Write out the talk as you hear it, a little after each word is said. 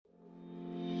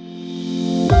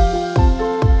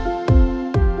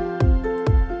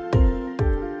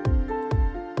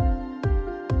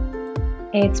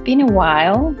It's been a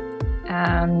while,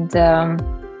 and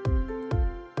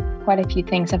quite a few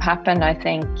things have happened, I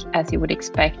think, as you would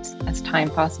expect as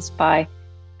time passes by.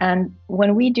 And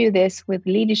when we do this with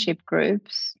leadership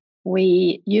groups,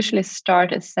 we usually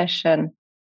start a session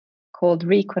called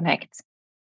reconnect.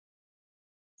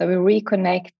 So we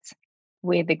reconnect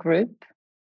with the group,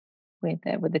 with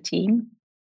the team.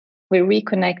 We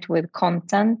reconnect with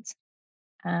content,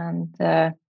 and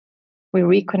we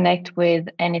reconnect with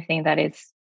anything that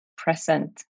is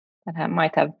present that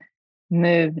might have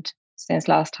moved since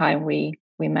last time we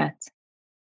met.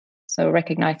 So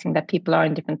recognizing that people are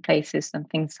in different places and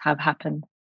things have happened.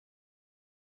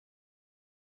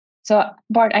 So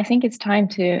Bart, I think it's time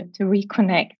to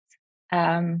reconnect.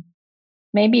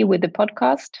 Maybe with the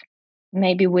podcast,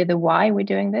 maybe with the why we're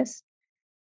doing this.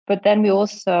 But then we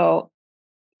also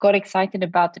got excited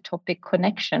about the topic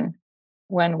connection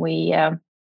when we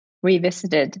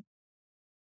revisited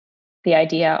the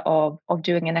idea of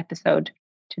doing an episode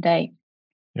today.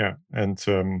 Yeah, and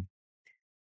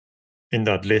in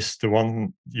that list, the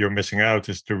one you're missing out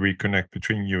is the reconnect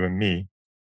between you and me.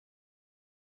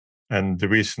 And the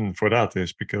reason for that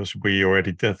is because we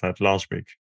already did that last week.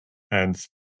 And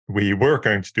we were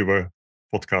going to do a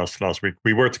podcast last week.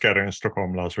 We were together in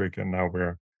Stockholm last week, and now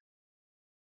we're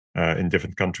in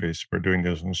different countries. We're doing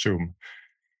this on Zoom.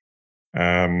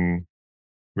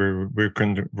 We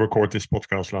couldn't record this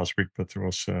podcast last week, but there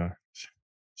was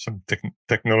some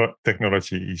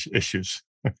technology issues.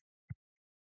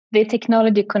 The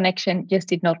technology connection just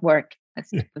did not work.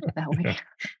 Let's just put it that way.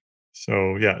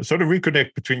 Yeah. So the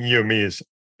reconnect between you and me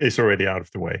is already out of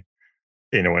the way,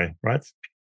 in a way, right?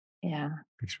 Yeah.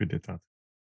 Because we did that.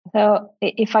 So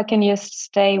if I can just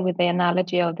stay with the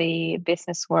analogy of the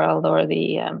business world, or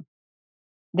the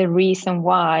reason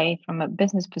why from a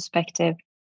business perspective,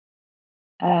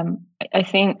 I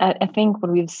think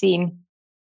what we've seen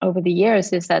over the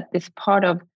years is that this part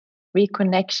of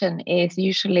reconnection is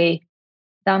usually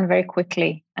done very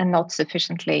quickly and not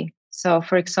sufficiently. So,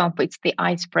 for example, it's the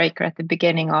icebreaker at the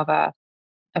beginning of a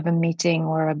meeting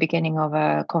or a beginning of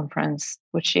a conference,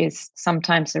 which is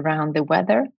sometimes around the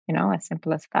weather, as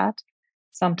simple as that.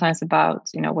 Sometimes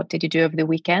about, what did you do over the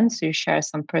weekend? So you share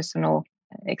some personal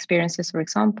experiences or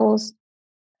examples.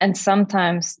 And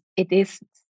sometimes it is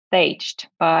staged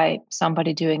by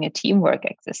somebody doing a teamwork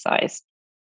exercise.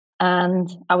 And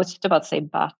I was just about to say,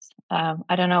 but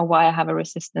I don't know why I have a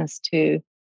resistance to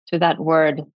that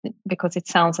word, because it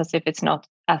sounds as if it's not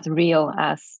as real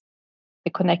as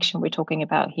the connection we're talking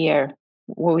about here.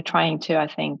 What we're trying to, I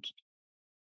think,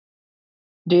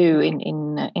 do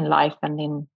in life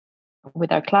and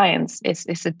with our clients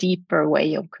is a deeper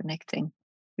way of connecting.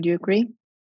 Would you agree?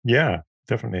 Yeah,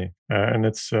 definitely. And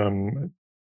it's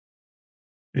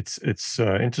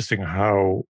interesting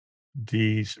how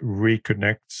these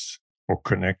reconnects or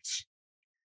connects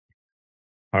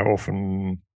are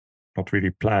often not really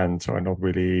planned, or not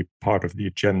really part of the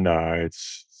agenda.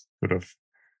 It's sort of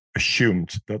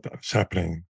assumed that that's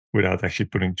happening without actually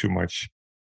putting too much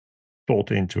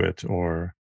thought into it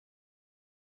or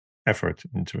effort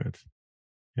into it.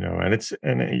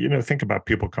 And think about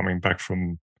people coming back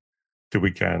from the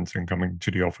weekend and coming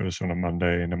to the office on a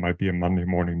Monday, and there might be a Monday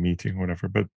morning meeting or whatever.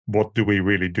 But what do we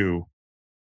really do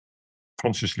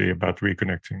consciously about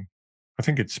reconnecting? I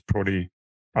think it's probably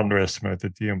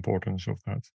underestimated, the importance of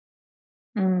that.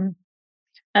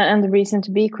 And the reason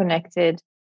to be connected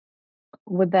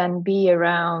would then be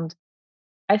around,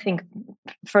 I think,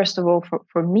 first of all,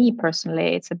 for me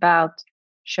personally, it's about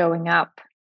showing up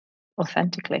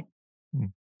authentically.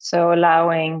 So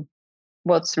allowing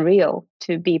what's real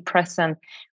to be present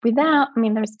without,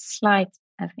 there's a slight,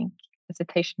 I think,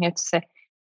 hesitation here to say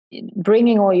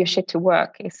bringing all your shit to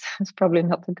work is probably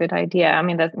not a good idea.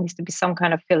 There needs to be some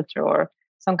kind of filter or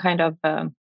some kind of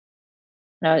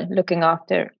looking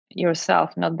after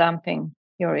yourself, not dumping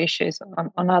your issues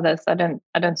on others. I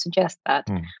don't suggest that.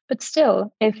 But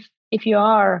still, if you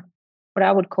are what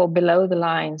I would call below the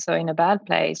line, so in a bad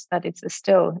place, that it's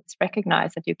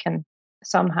recognized that you can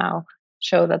somehow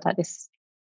show that is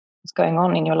what's going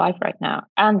on in your life right now,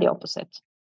 and the opposite.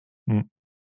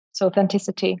 So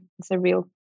authenticity is a real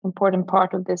important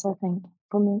part of this, I think,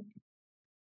 for me.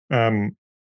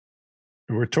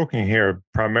 We're talking here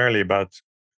primarily about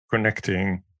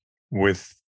connecting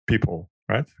with people,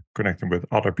 right? Connecting with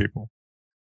other people.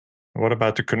 What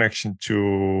about the connection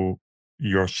to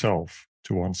yourself,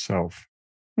 to oneself?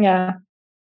 Yeah.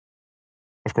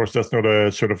 Of course, that's not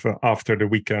a sort of after the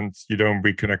weekend, you don't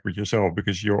reconnect with yourself,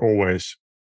 because you're always,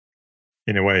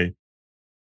 in a way,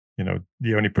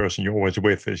 the only person you're always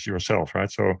with is yourself,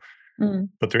 right? So,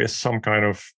 but there is some kind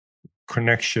of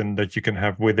connection that you can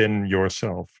have within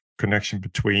yourself, connection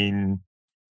between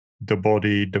the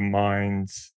body, the mind,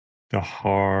 the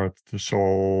heart, the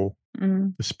soul,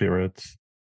 the spirit,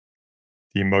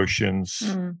 the emotions,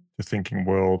 the thinking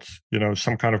world,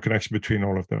 some kind of connection between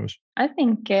all of those. I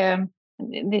think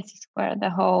this is where the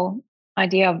whole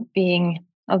idea of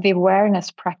the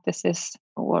awareness practices,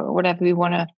 or whatever we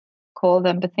want to call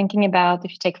them, but thinking about,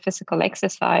 if you take physical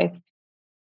exercise,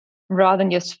 rather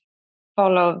than just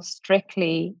follow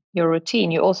strictly your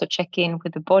routine, you also check in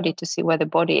with the body to see where the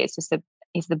body is.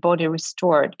 Is the body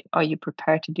restored? Are you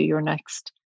prepared to do your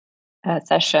next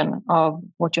session of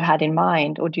what you had in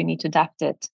mind, or do you need to adapt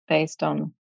it based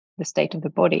on the state of the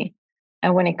body?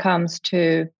 And when it comes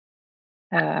to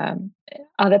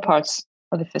other parts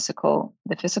of the physical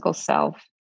self,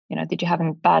 did you have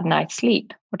a bad night's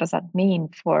sleep? What does that mean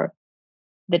for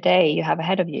the day you have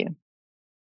ahead of you?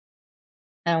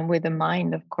 And with the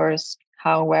mind, of course,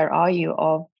 how aware are you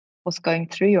of what's going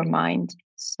through your mind?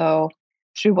 So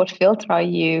through what filter are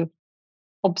you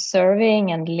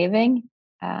observing and living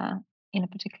in a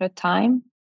particular time?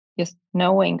 Just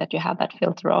knowing that you have that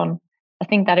filter on, I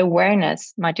think that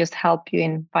awareness might just help you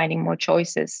in finding more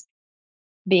choices,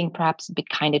 being perhaps a bit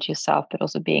kinder to yourself, but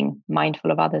also being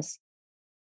mindful of others.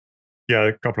 Yeah,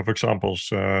 a couple of examples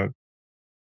of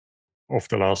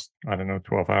the last,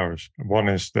 12 hours. One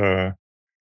is the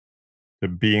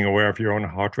being aware of your own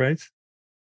heart rate.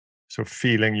 So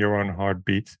feeling your own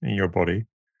heartbeat in your body.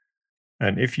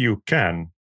 And if you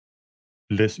can,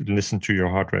 listen to your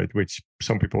heart rate, which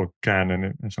some people can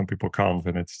and some people can't,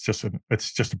 and it's just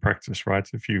a practice, right?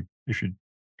 If you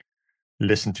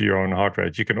listen to your own heart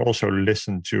rate, you can also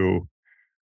listen to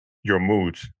your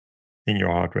mood in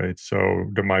your heart rate. So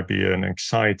there might be an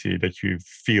anxiety that you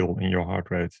feel in your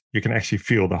heart rate. You can actually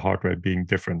feel the heart rate being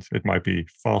different. It might be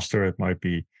faster, it might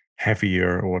be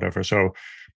heavier, or whatever. So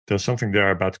there's something there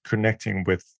about connecting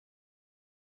with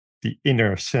the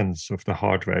inner sense of the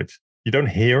heart rate. You don't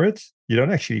hear it, you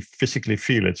don't actually physically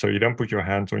feel it. So you don't put your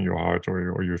hand on your heart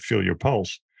or you feel your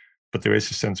pulse, but there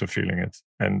is a sense of feeling it.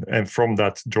 And from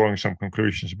that, drawing some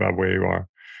conclusions about where you are.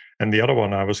 And the other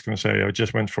one I was going to say, I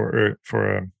just went for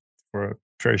a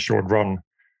very short run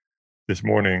this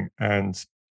morning. And,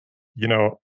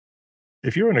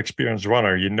 if you're an experienced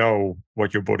runner, you know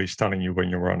what your body's telling you when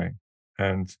you're running.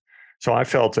 And so I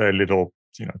felt a little,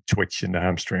 twitch in the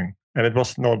hamstring. And it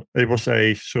was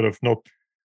a sort of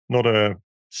not a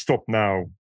stop now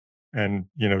and,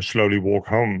 slowly walk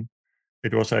home.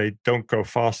 It was a don't go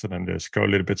faster than this, go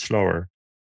a little bit slower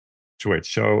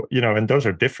twitch. So, and those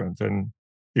are different. And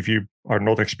if you are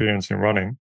not experienced in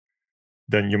running,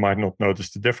 then you might not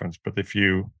notice the difference. But if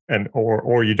you,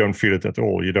 or you don't feel it at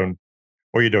all, you don't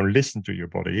listen to your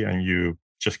body and you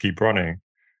just keep running,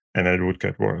 and then it would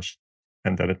get worse.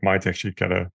 And then it might actually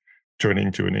kind of turn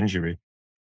into an injury.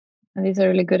 And these are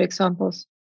really good examples.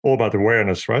 All about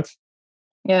awareness, right?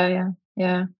 Yeah.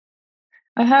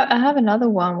 I have another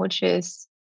one, which is,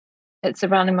 it's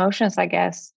around emotions, I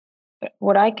guess. But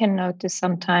what I can notice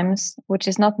sometimes, which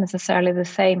is not necessarily the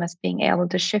same as being able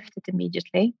to shift it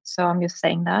immediately. So I'm just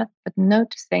saying that, but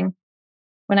noticing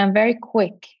when I'm very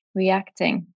quick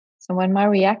reacting. So when my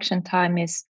reaction time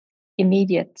is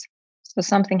immediate, so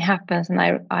something happens and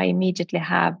I immediately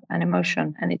have an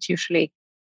emotion, and it's usually,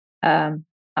 I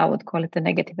would call it a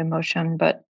negative emotion,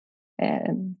 but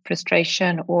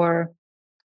frustration or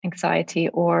anxiety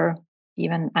or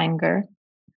even anger.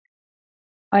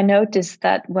 I notice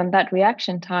that when that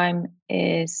reaction time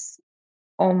is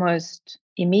almost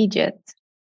immediate,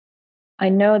 I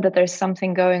know that there's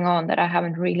something going on that I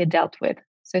haven't really dealt with.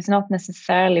 So it's not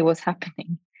necessarily what's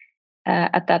happening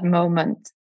at that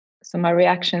moment. So my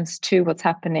reactions to what's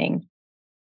happening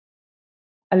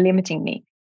are limiting me.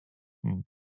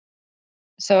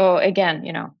 So again,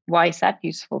 why is that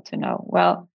useful to know?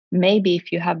 Well, maybe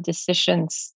if you have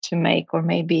decisions to make, or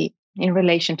maybe in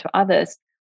relation to others,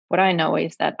 what I know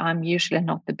is that I'm usually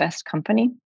not the best company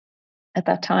at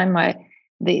that time. I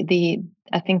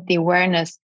think the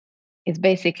awareness is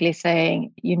basically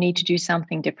saying you need to do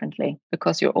something differently,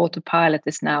 because your autopilot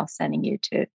is now sending you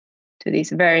to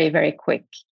these very, very quick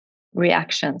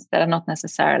reactions that are not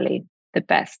necessarily the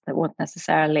best, that won't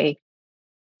necessarily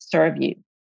serve you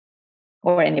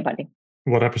or anybody.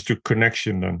 What happens to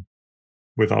connection then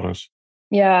with others?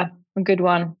 Yeah, a good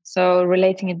one. So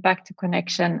relating it back to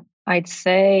connection, I'd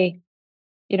say,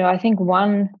 I think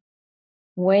one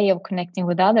way of connecting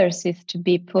with others is to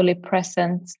be fully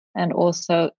present and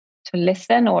also to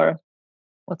listen, or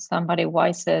what somebody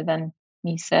wiser than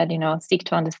me said, seek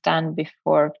to understand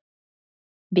before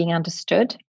being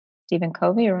understood. Stephen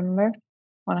Covey, you remember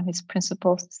one of his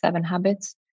principles, 7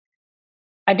 habits.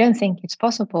 I don't think it's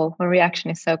possible when reaction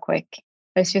is so quick.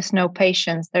 There's just no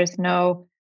patience. There's no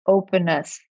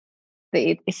openness.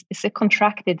 It's a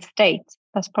contracted state.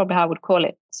 That's probably how I would call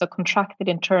it. So contracted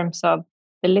in terms of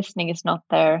the listening is not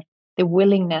there, the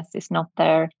willingness is not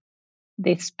there,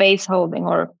 the space holding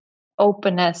or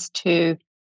openness to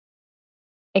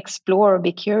explore or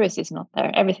be curious is not there.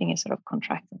 Everything is sort of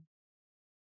contracted,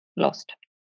 lost.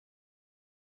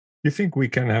 You think we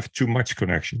can have too much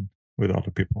connection with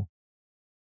other people?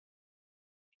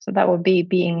 So that would be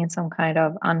being in some kind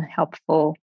of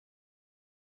unhelpful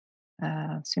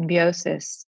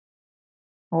symbiosis,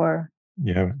 or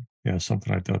yeah,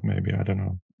 something like that. Maybe, I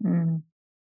don't know.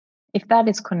 If that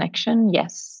is connection,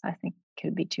 yes, I think it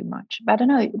could be too much. But I don't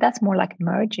know. That's more like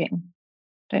merging,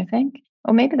 don't you think?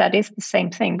 Or maybe that is the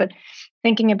same thing. But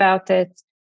thinking about it,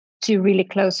 to really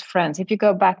close friends, if you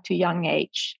go back to young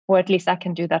age, or at least I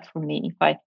can do that for me. If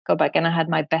I go back and I had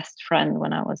my best friend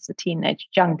when I was a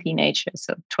young teenager,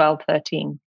 so 12,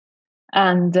 13.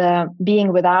 And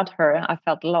being without her, I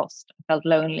felt lost. I felt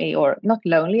lonely, or not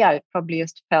lonely. I probably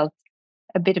just felt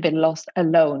a bit lost,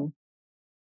 alone.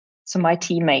 So my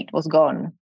teammate was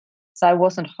gone. So I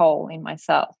wasn't whole in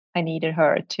myself. I needed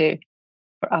her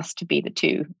for us to be the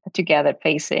two together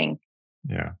facing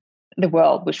the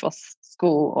world, which was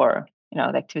school, or the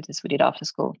activities we did after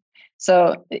school.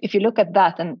 So if you look at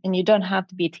that, and you don't have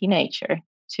to be a teenager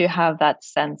to have that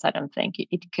sense, I don't think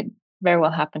it could very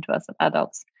well happen to us as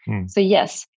adults. So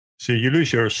yes. So you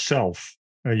lose yourself,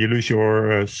 you lose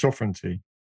your sovereignty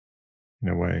in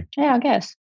a way. Yeah, I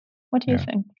guess. What do you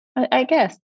think? I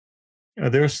guess.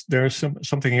 There's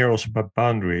something here also about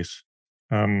boundaries.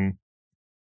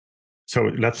 So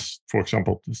let's, for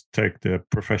example, just take the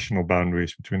professional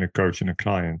boundaries between a coach and a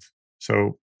client.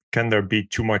 So can there be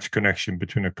too much connection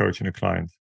between a coach and a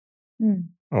client?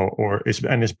 Or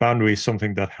is boundary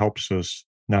something that helps us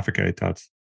navigate that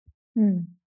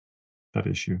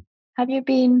issue? Have you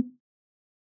been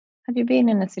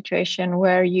in a situation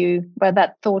where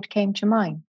that thought came to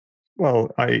mind?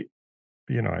 Well, as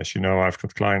you know, I've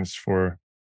got clients for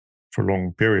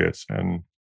long periods, and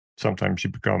sometimes I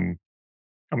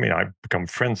become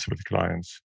friends with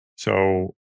clients.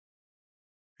 So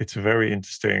it's a very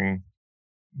interesting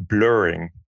blurring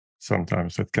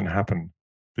sometimes that can happen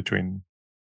between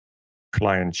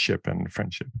clientship and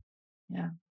friendship. Yeah.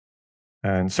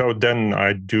 And so then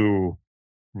I do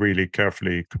really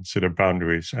carefully consider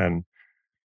boundaries, and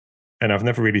I've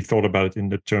never really thought about it in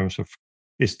the terms of,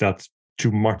 is that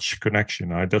too much connection?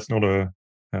 That's not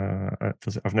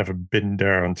I've never been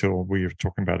there until we are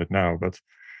talking about it now, but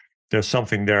there's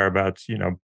something there about,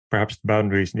 perhaps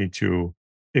boundaries need to,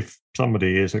 if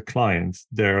somebody is a client,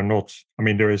 they're not,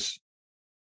 we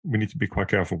need to be quite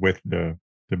careful with the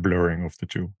blurring of the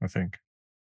two, I think.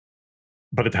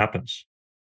 But it happens.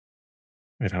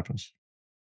 It happens.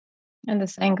 And the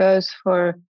same goes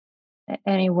for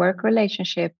any work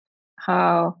relationship.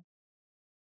 What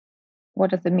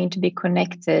does it mean to be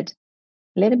connected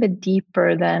a little bit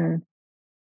deeper than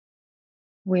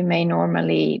we may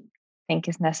normally think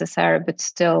is necessary, but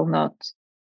still not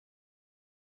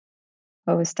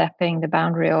overstepping the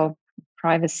boundary of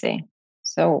privacy?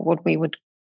 So what we would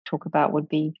talk about would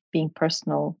be being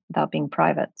personal without being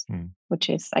private, which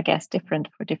is, I guess, different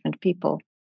for different people.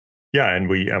 Yeah, and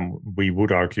we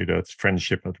would argue that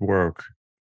friendship at work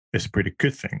is a pretty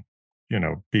good thing.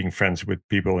 Being friends with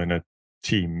people in a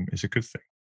team is a good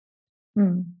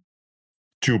thing.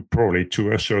 Probably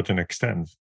to a certain extent.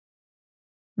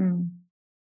 And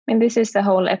this is the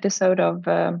whole episode of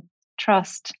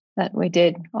trust that we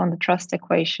did on the trust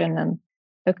equation, and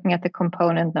looking at the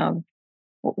component of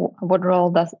what role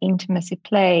does intimacy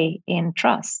play in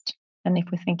trust. And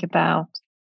if we think about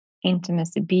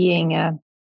intimacy being a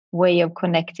way of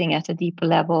connecting at a deeper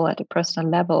level, at a personal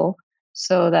level,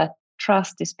 so that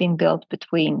trust is being built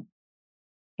between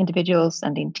individuals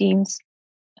and in teams,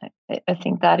 I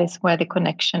think that is where the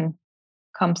connection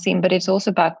comes in. But it's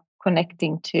also about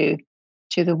connecting to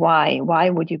the why. Why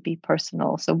would you be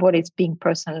personal? So what is being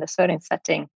personal in a certain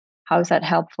setting? How is that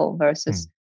helpful versus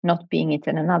not being it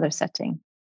in another setting?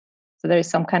 So there is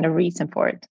some kind of reason for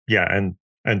it. Yeah,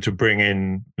 and to bring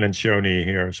in Lencioni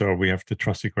here, so we have the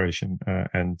trust equation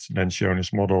and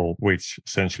Lencioni's model, which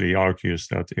essentially argues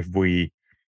that if we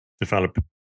develop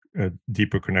a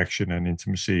deeper connection and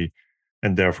intimacy,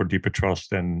 and therefore deeper trust,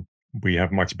 then we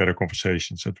have much better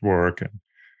conversations at work,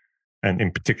 and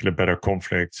in particular better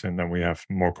conflicts, and then we have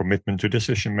more commitment to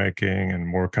decision making and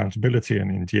more accountability,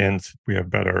 and in the end we have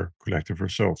better collective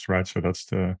results, right? So that's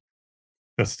the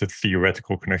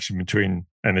theoretical connection between,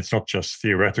 and it's not just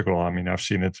theoretical. I've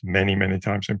seen it many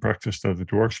times in practice that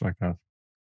it works like that.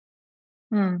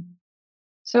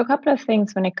 So a couple of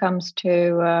things when it comes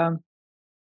to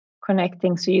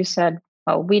connecting. So you said,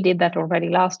 well, we did that already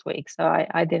last week. So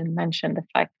I didn't mention the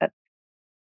fact that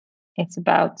it's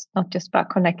about not just about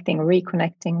connecting,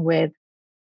 reconnecting with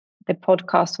the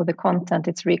podcast or the content.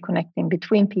 It's reconnecting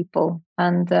between people,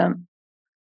 and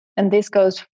this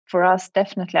goes for us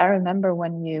definitely. I remember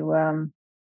when you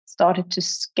started to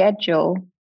schedule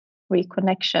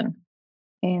reconnection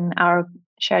in our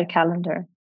shared calendar,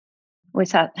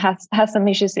 which has some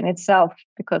issues in itself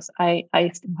because I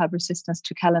still have resistance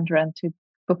to calendar and to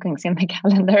bookings in the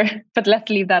calendar. But let's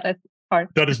leave that apart.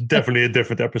 That is definitely a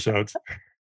different episode.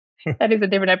 That is a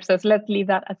different episode. So let's leave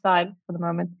that aside for the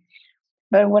moment.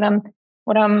 But what I'm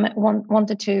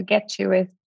wanted to get to is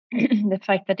the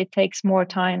fact that it takes more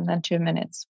time than 2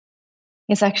 minutes.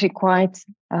 It's actually quite,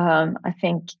 I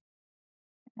think,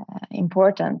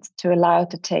 important to allow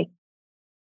it to take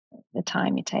the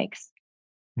time it takes.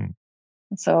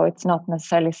 So it's not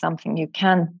necessarily something you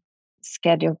can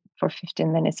schedule for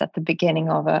 15 minutes at the beginning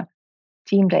of a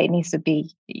team day. It needs to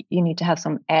be, you need to have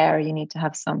some air, you need to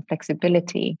have some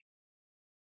flexibility.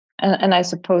 And I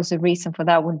suppose the reason for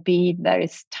that would be there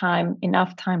is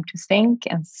enough time to think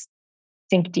and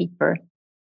think deeper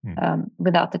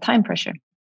without the time pressure.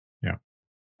 Yeah.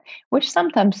 Which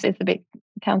sometimes is a bit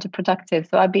counterproductive.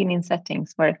 So I've been in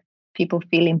settings where people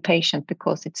feel impatient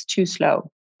because it's too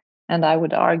slow. And I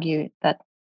would argue that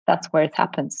that's where it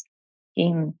happens,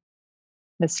 in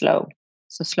the slow.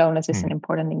 So slowness is an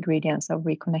important ingredient of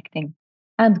reconnecting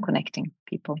and connecting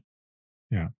people.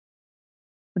 Yeah.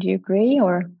 Would you agree,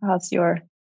 or how's your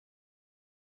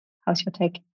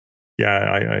take?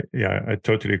 Yeah, I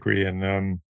totally agree.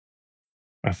 And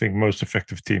I think most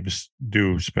effective teams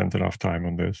do spend enough time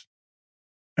on this.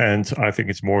 And I think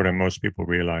it's more than most people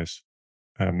realize.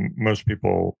 Most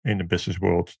people in the business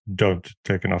world don't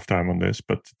take enough time on this,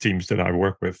 but the teams that I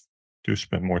work with do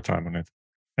spend more time on it,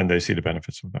 and they see the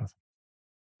benefits of that.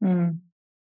 And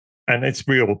it's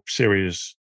real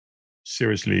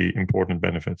seriously important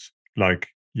benefits, like,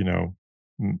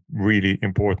 really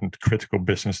important critical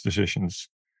business decisions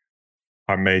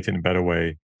are made in a better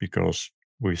way because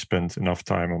we spent enough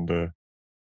time on the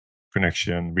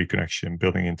connection, reconnection,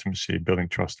 building intimacy, building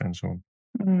trust, and so on.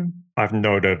 I've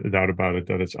no doubt about it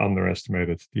that it's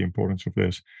underestimated, the importance of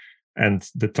this and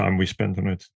the time we spend on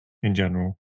it in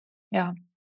general. Yeah.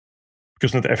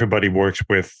 Because not everybody works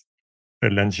with a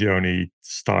Lencioni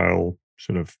style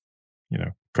sort of,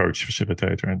 coach,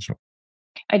 facilitator, and so on.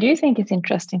 I do think it's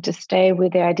interesting to stay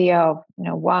with the idea of,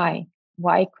 why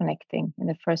connecting in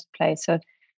the first place. So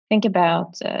think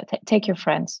about, take your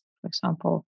friends, for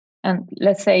example, and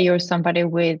let's say you're somebody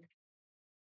with,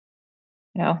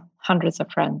 hundreds of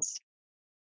friends,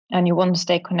 and you want to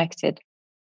stay connected.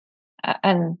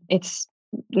 And it's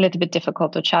a little bit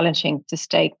difficult or challenging to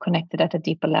stay connected at a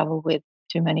deeper level with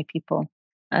too many people.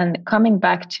 And coming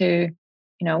back to,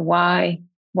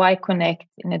 why connect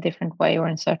in a different way or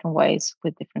in certain ways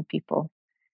with different people.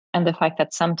 And the fact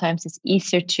that sometimes it's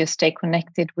easier to stay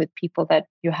connected with people that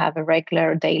you have a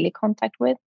regular daily contact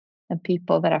with than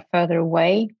people that are further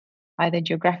away, either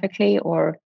geographically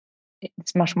or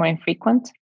it's much more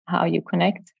infrequent how you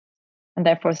connect. And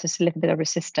therefore, there's a little bit of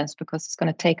resistance because it's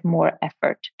going to take more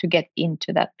effort to get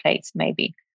into that place,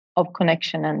 maybe, of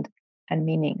connection and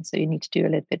meaning. So you need to do a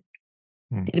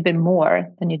little bit more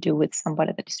than you do with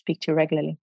somebody that you speak to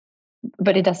regularly.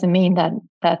 But it doesn't mean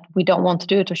that we don't want to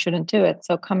do it or shouldn't do it.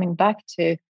 So coming back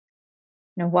to,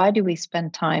 why do we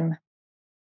spend time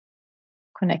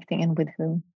connecting and with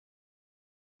whom?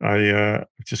 I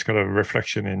just got a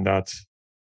reflection in that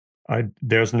I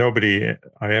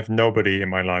have nobody in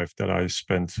my life that I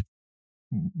spent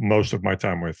most of my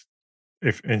time with,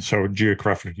 and so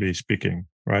geographically speaking,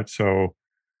 right? So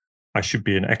I should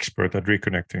be an expert at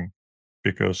reconnecting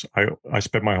because I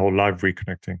spent my whole life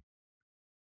reconnecting.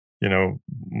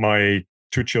 My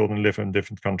 2 children live in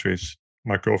different countries.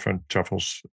 My girlfriend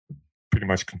travels pretty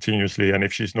much continuously, and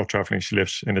if she's not traveling, she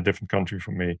lives in a different country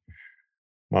from me.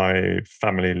 My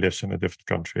family lives in a different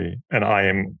country, and I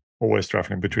am always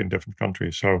traveling between different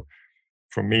countries. So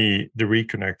for me, the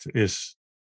reconnect is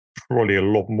probably a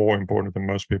lot more important than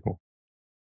most people.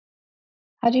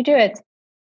 How do you do it?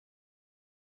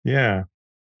 Yeah,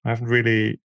 I haven't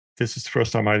really. This is the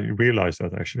first time I realized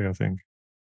that, actually. I think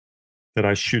that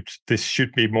this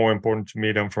should be more important to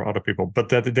me than for other people. But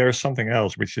that there is something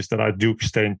else, which is that I do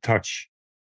stay in touch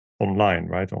online,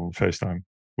 right, on FaceTime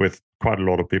with quite a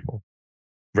lot of people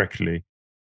regularly.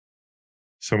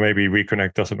 So maybe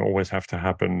reconnect doesn't always have to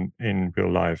happen in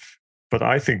real life. But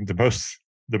I think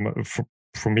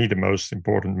for me, the most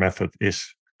important method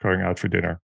is going out for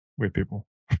dinner with people.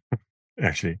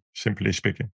 Actually, simply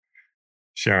speaking.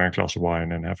 sharing a glass of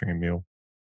wine and having a meal.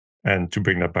 And to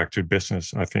bring that back to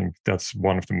business, I think that's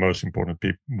one of the most important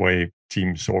way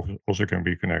teams also can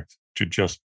reconnect,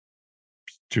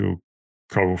 to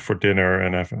go for dinner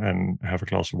and have a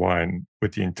glass of wine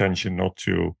with the intention not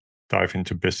to dive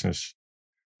into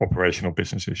operational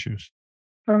business issues.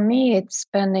 For me, it's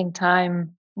spending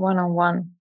time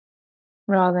one-on-one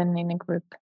rather than in a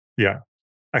group. Yeah,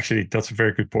 actually, that's a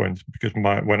very good point, because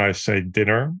when I say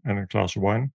dinner and a glass of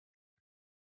wine,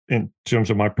 in terms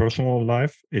of my personal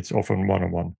life, it's often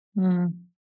one-on-one.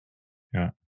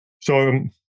 Yeah. So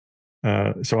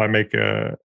I make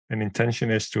an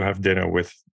intention is to have dinner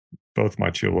with both my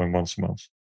children once a month.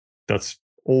 That's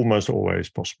almost always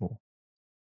possible,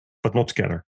 but not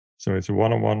together. So it's a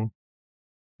one-on-one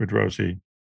with Rosie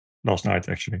last night,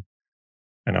 actually.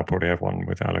 And I'll probably have one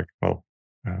with Alec,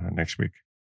 next week.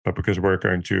 But because we're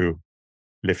going to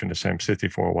live in the same city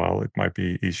for a while, it might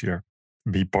be easier.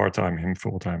 Be part-time, him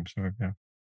full-time. So yeah.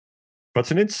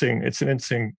 But it's an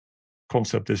interesting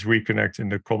concept, this reconnect in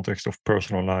the context of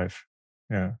personal life.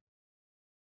 Yeah.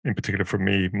 In particular for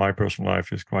me, my personal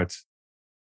life is quite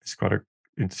an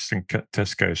interesting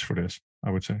test case for this,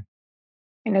 I would say.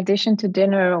 In addition to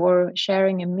dinner or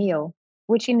sharing a meal,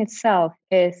 which in itself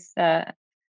is a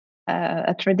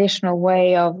traditional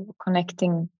way of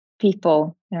connecting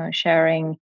people,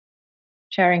 sharing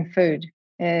food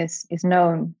is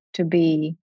known to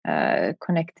be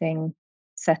connecting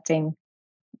setting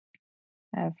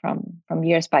from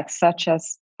years back, such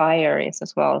as fire is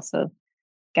as well. So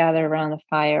gather around the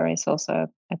fire is also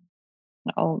an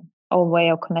old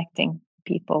way of connecting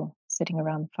people, sitting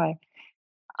around the fire.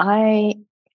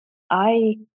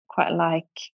 I quite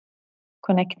like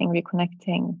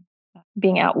reconnecting,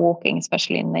 being out walking,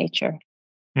 especially in nature.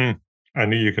 I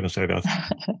knew you were going to say that.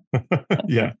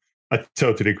 Yeah, I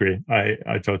totally agree.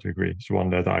 I totally agree. It's one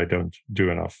that I don't do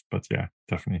enough, but yeah,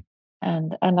 definitely.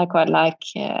 And I quite like,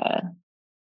 you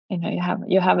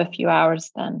have a few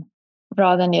hours then,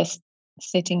 rather than just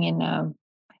sitting in a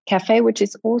cafe, which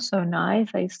is also nice.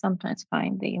 I sometimes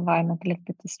find the environment a little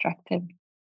bit distracting.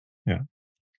 Yeah.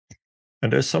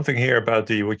 And there's something here about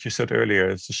what you said earlier,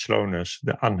 it's the slowness,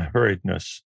 the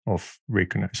unhurriedness of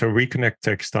reconnect. So reconnect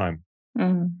takes time.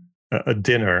 A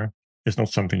dinner is not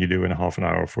something you do in a half an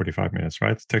hour or 45 minutes,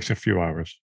 right? It takes a few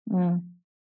hours. A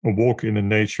walk in the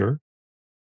nature.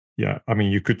 Yeah, I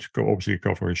mean, you could obviously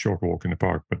go for a short walk in the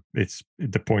park, but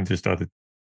the point is that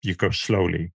you go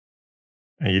slowly,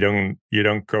 and you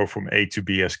don't go from A to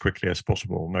B as quickly as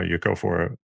possible. No, you go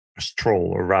for a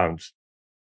stroll around,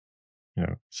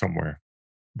 somewhere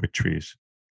with trees.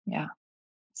 Yeah.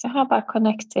 So how about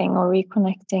connecting or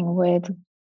reconnecting with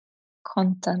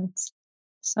content?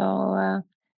 So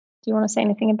do you want to say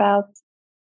anything about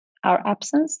our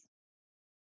absence?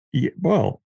 Yeah,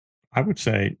 well, I would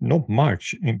say not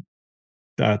much.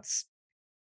 That's,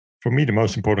 for me, the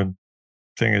most important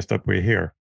thing is that we're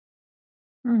here.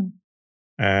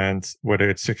 And whether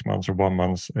it's 6 months or 1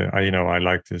 month, I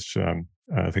like this.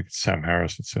 I think it's Sam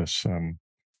Harris that says,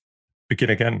 begin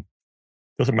again.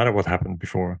 Doesn't matter what happened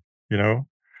before,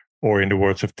 or in the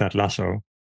words of Ted Lasso,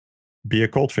 be a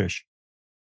goldfish.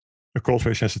 A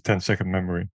goldfish has a 10-second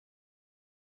memory.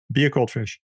 Be a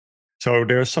goldfish. So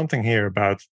there's something here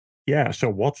about, yeah, so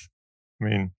what? I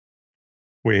mean,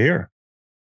 we're here.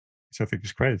 So I think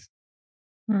it's great.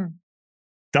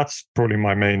 That's probably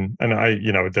my main,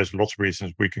 and there's lots of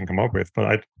reasons we can come up with,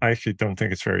 but I actually don't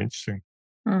think it's very interesting.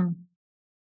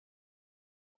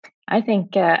 I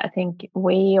think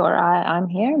I'm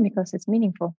here because it's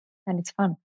meaningful and it's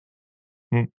fun.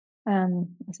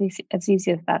 It's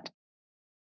easy as that.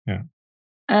 Yeah.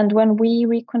 And when we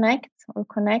reconnect or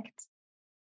connect,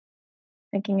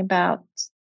 thinking about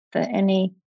there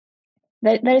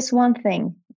is one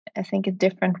thing I think is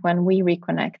different when we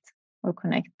reconnect or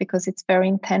connect, because it's very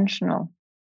intentional.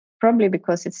 Probably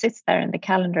because it sits there in the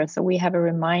calendar, so we have a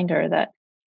reminder that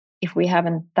if we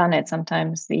haven't done it,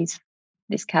 sometimes these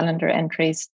calendar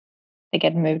entries, they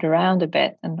get moved around a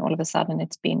bit, and all of a sudden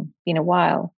it's been a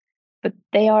while. But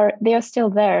they are still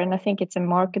there, and I think it's a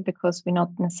marker because we're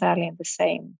not necessarily in the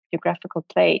same geographical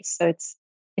place. So it's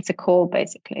a call,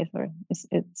 basically.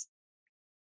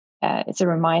 It's a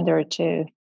reminder to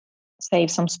save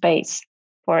some space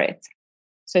for it.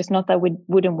 So it's not that we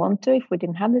wouldn't want to if we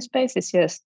didn't have the space. It's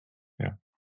just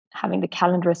having the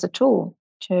calendar as a tool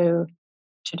to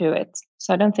do it.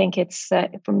 So I don't think it's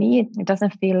for me. It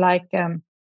doesn't feel like a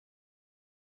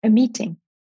meeting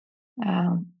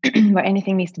where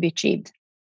anything needs to be achieved.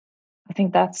 I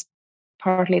think that's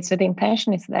partly it. So the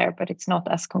intention is there, but it's not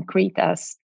as concrete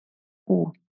as,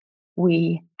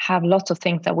 we have lots of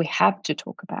things that we have to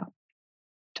talk about.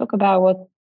 Talk about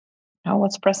Know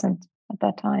what's present at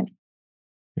that time.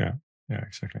 Yeah,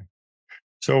 exactly.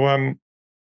 So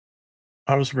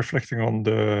I was reflecting on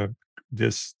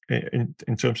this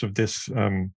in terms of this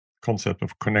concept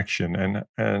of connection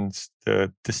and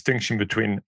the distinction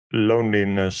between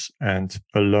loneliness and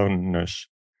aloneness.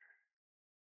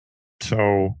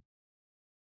 So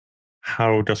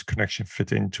how does connection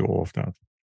fit into all of that?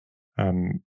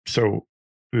 So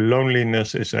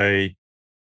loneliness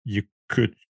you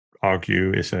could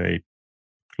argue, is a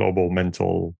global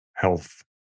mental health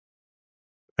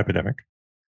epidemic.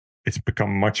 It's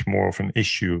become much more of an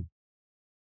issue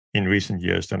in recent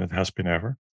years than it has been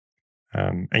ever.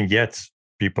 And yet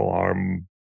people are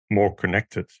more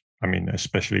connected. I mean,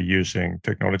 especially using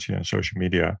technology and social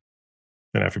media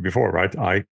than ever before, right?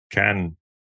 I can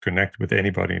connect with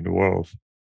anybody in the world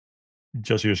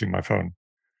just using my phone.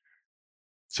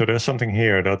 So there's something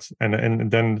here that's and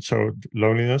then so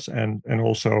loneliness and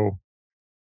also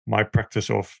my practice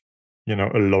of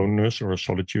aloneness or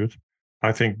solitude.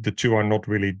 I think the two are not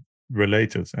really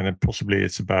related, and then possibly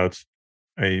it's about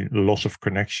a loss of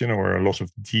connection or a loss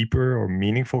of deeper or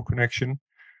meaningful connection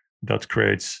that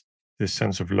creates this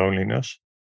sense of loneliness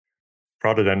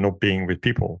rather than not being with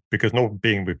people, because not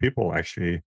being with people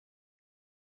actually,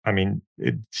 I mean,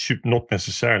 it should not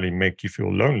necessarily make you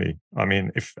feel lonely. I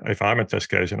mean, if I'm a test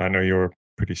case, and I know you're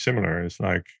pretty similar, it's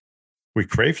like we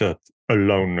crave that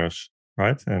aloneness,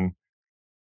 right? And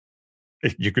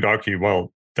you could argue,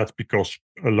 well, that's because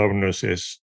aloneness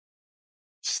is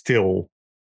still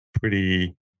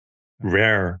pretty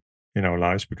rare in our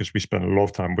lives because we spend a lot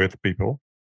of time with people.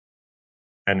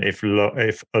 And if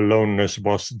aloneness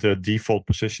was the default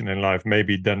position in life,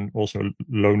 maybe then also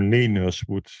loneliness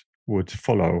would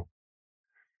follow.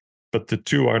 But the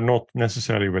two are not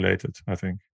necessarily related, I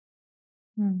think.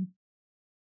 Mm.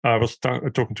 I was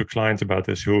talking to clients about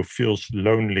this who feels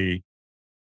lonely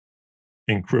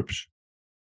in groups,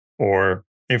 or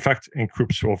in fact, in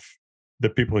groups of the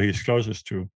people he's closest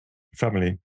to,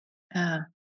 family.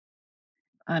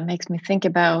 It makes me think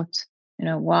about,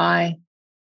 why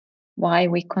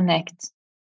we connect,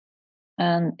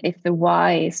 and if the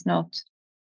why is not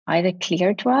either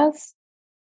clear to us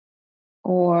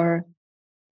or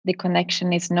the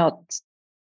connection is not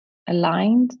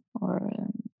aligned, or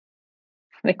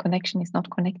the connection is not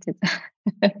connected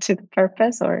to the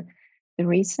purpose or the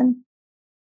reason.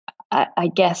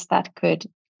 I guess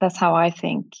that's how I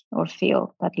think or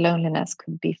feel that loneliness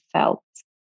could be felt,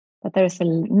 that there's a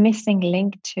missing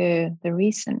link to the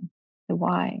reason, the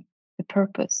why, the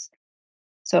purpose.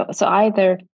 So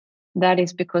either that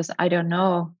is because I don't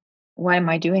know, why am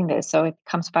I doing this? So it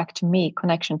comes back to me,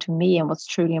 connection to me and what's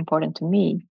truly important to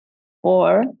me.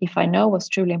 Or if I know what's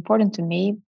truly important to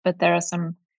me, but there are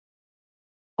some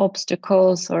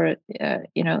obstacles or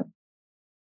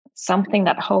something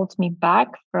that holds me back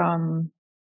from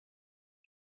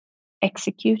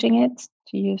executing it,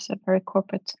 to use a very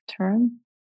corporate term.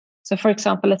 So for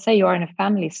example, let's say you are in a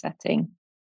family setting.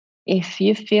 If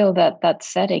you feel that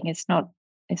setting is not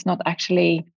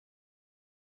actually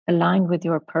aligned with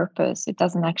your purpose, it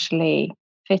doesn't actually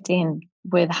fit in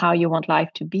with how you want life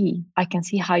to be, I can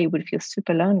see how you would feel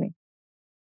super lonely.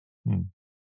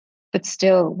 But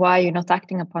still, why you're not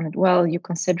acting upon it? Well, you're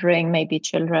considering maybe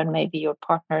children, maybe your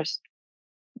partner's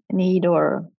need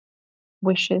or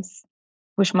wishes,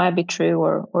 which might be true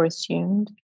or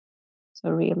assumed, so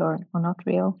real or not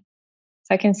real.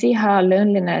 So I can see how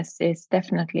loneliness is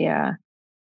definitely a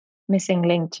missing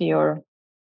link to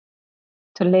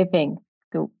living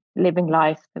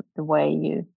life the way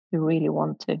you really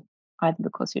want to, either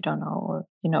because you don't know or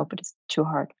but it's too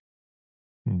hard.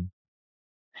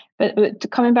 But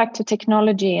coming back to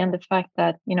technology and the fact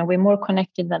that we're more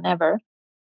connected than ever,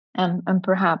 and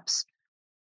perhaps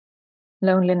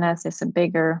loneliness is a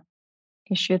bigger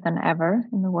issue than ever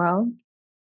in the world,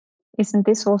 isn't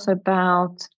this also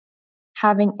about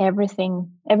having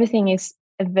everything is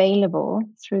available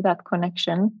through that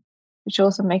connection, which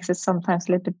also makes it sometimes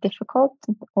a little bit difficult,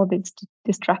 all these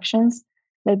distractions,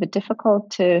 a little bit difficult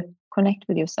to connect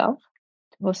with yourself,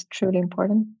 to what's truly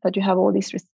important, that you have all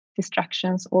these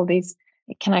distractions, all these,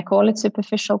 can I call it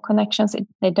superficial connections?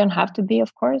 They don't have to be,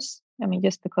 of course. I mean,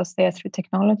 just because they are through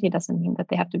technology doesn't mean that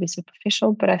they have to be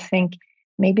superficial, but I think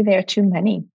maybe there are too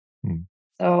many.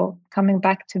 So coming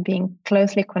back to being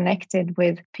closely connected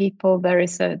with people, there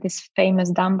is this famous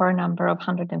Dunbar number of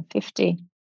 150,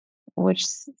 which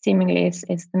seemingly is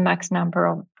the max number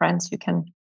of friends you can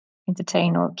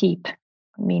entertain or keep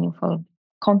meaningful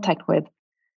contact with.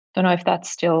 Don't know if that's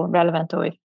still relevant or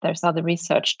if there's other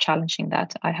research challenging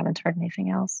that. I haven't heard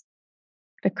anything else.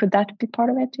 But could that be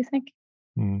part of it, do you think?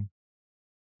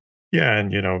 Yeah,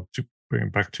 and bring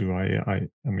it back to, I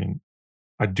mean,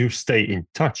 I do stay in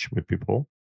touch with people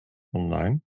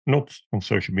online, not on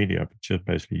social media, but just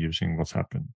basically using WhatsApp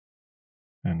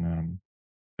and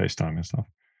FaceTime and stuff.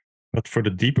 But for the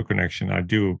deeper connection, I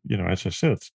do, as I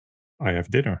said, I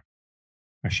have dinner,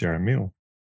 I share a meal,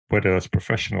 whether that's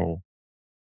professional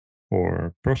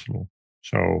or personal.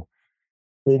 So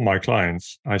all my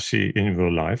clients I see in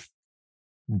real life,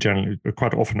 generally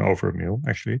quite often over a meal,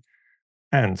 actually,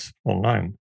 and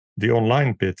online. The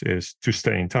online bit is to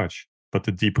stay in touch, but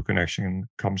the deeper connection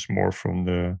comes more from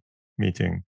the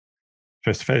meeting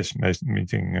face to face,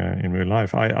 meeting in real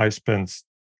life. I spent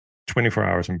 24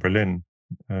 hours in Berlin,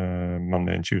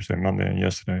 Monday and Tuesday, Monday and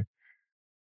yesterday.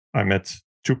 I met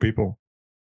 2 people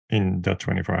in that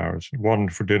 24 hours, one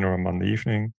for dinner on Monday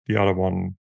evening, the other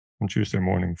one on Tuesday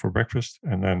morning for breakfast,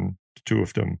 and then the 2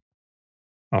 of them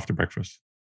after breakfast.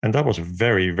 And that was a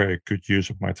very, very good use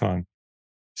of my time.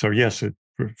 So yes,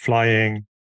 flying,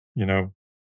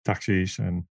 taxis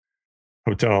and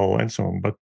hotel and so on.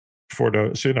 But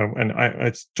and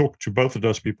I talked to both of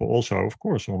those people also, of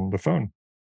course, on the phone.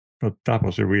 But that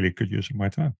was a really good use of my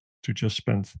time to just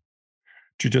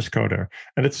go there.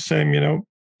 And it's the same,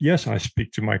 yes, I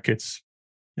speak to my kids,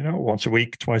 once a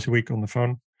week, twice a week on the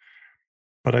phone.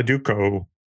 But I do go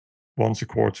once a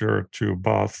quarter to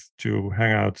Bath to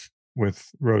hang out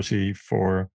with Rosie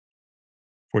for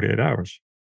 48 hours.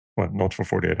 Well, not for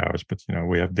 48 hours, but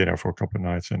we have dinner for a couple of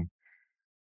nights. And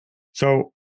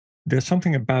so there's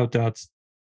something about that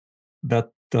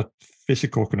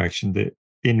physical connection, the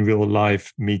in real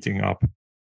life meeting up,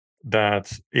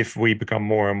 that if we become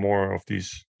more and more of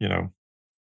these,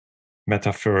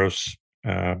 metaverse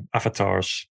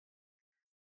avatars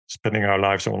spending our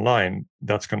lives online,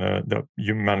 that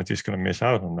humanity is gonna miss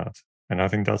out on that. And I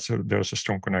think there's a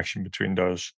strong connection between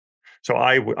those. So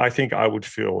I think I would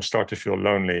start to feel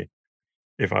lonely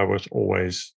if I was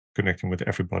always connecting with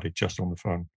everybody just on the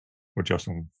phone or just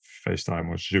on FaceTime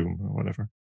or Zoom or whatever.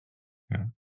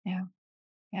 Yeah.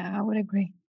 Yeah, I would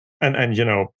agree.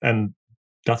 And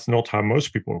that's not how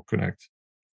most people connect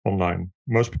online.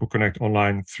 Most people connect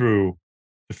online through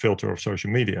the filter of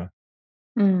social media,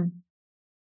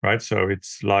 right? So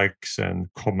it's likes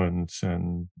and comments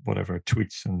and whatever,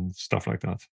 tweets and stuff like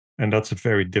that. And that's a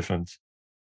very different.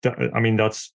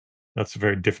 That's a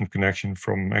very different connection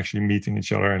from actually meeting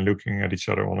each other and looking at each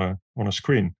other on a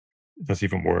screen. That's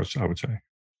even worse, I would say.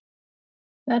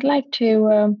 I'd like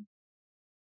to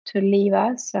leave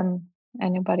us and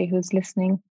anybody who's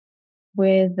listening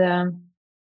with a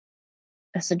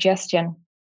suggestion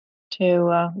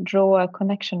to draw a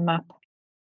connection map,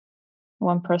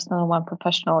 one personal and one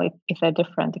professional. If they're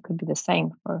different, it could be the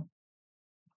same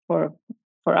for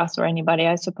us or anybody,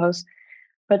 I suppose.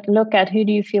 But look at, who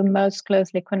do you feel most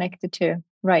closely connected to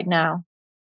right now,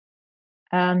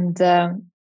 and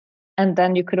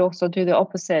then you could also do the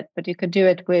opposite, but you could do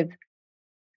it with,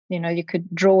 you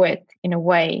could draw it in a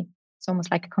way. It's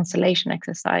almost like a constellation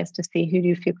exercise to see who do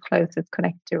you feel closest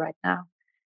connected to right now,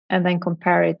 and then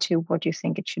compare it to what you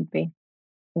think it should be,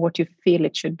 what you feel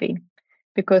it should be.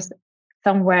 Because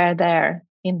somewhere there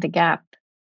in the gap,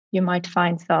 you might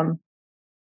find some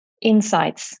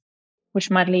insights which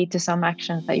might lead to some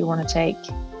actions that you want to take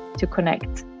to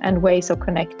connect. And ways of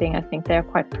connecting, I think they're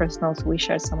quite personal, so we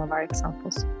shared some of our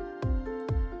examples.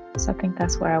 So I think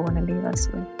that's where I want to leave us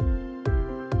with.